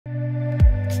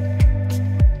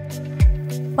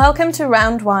Welcome to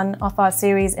round 1 of our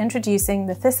series introducing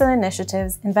the Thistle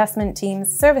Initiatives Investment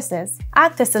Team's services.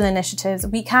 At Thistle Initiatives,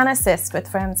 we can assist with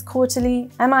firms'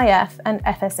 quarterly MIF and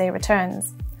FSA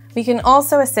returns. We can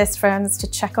also assist firms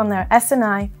to check on their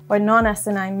SNI or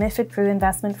non-SNI MIFIDPRU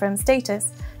investment firm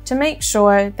status to make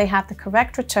sure they have the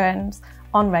correct returns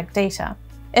on RegData.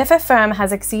 If a firm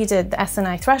has exceeded the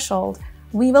SNI threshold,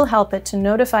 we will help it to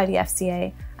notify the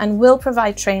FCA and will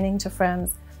provide training to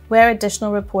firms where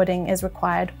additional reporting is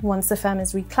required once the firm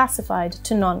is reclassified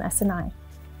to non-SNI.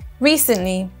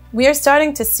 Recently, we are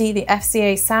starting to see the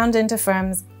FCA sound into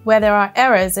firms where there are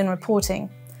errors in reporting,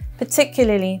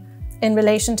 particularly in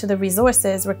relation to the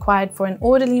resources required for an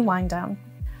orderly wind-down.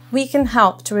 We can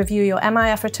help to review your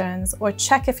MIF returns or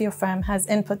check if your firm has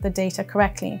input the data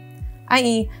correctly,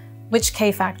 i.e., which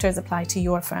K factors apply to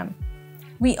your firm.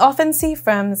 We often see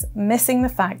firms missing the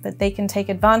fact that they can take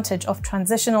advantage of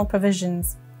transitional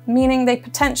provisions, meaning they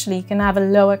potentially can have a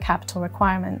lower capital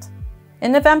requirement.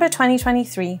 In November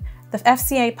 2023, the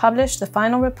FCA published the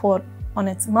final report on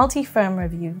its multi-firm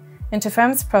review into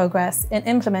firms' progress in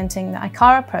implementing the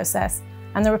ICARA process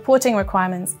and the reporting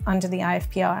requirements under the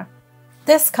IFPR.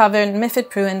 This covered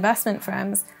MIFIDPRU investment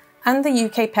firms and the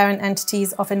UK parent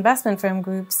entities of investment firm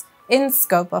groups in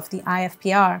scope of the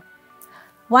IFPR.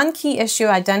 One key issue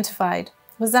identified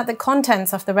was that the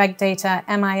contents of the RegData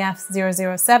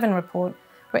MIF 007 report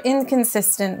were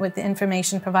inconsistent with the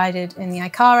information provided in the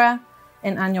ICARA,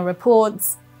 in annual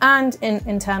reports, and in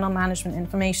internal management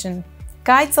information.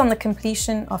 Guides on the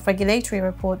completion of regulatory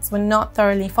reports were not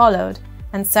thoroughly followed,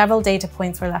 and several data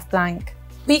points were left blank.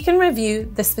 We can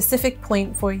review the specific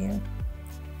point for you.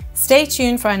 Stay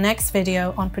tuned for our next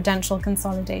video on Prudential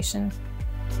consolidation.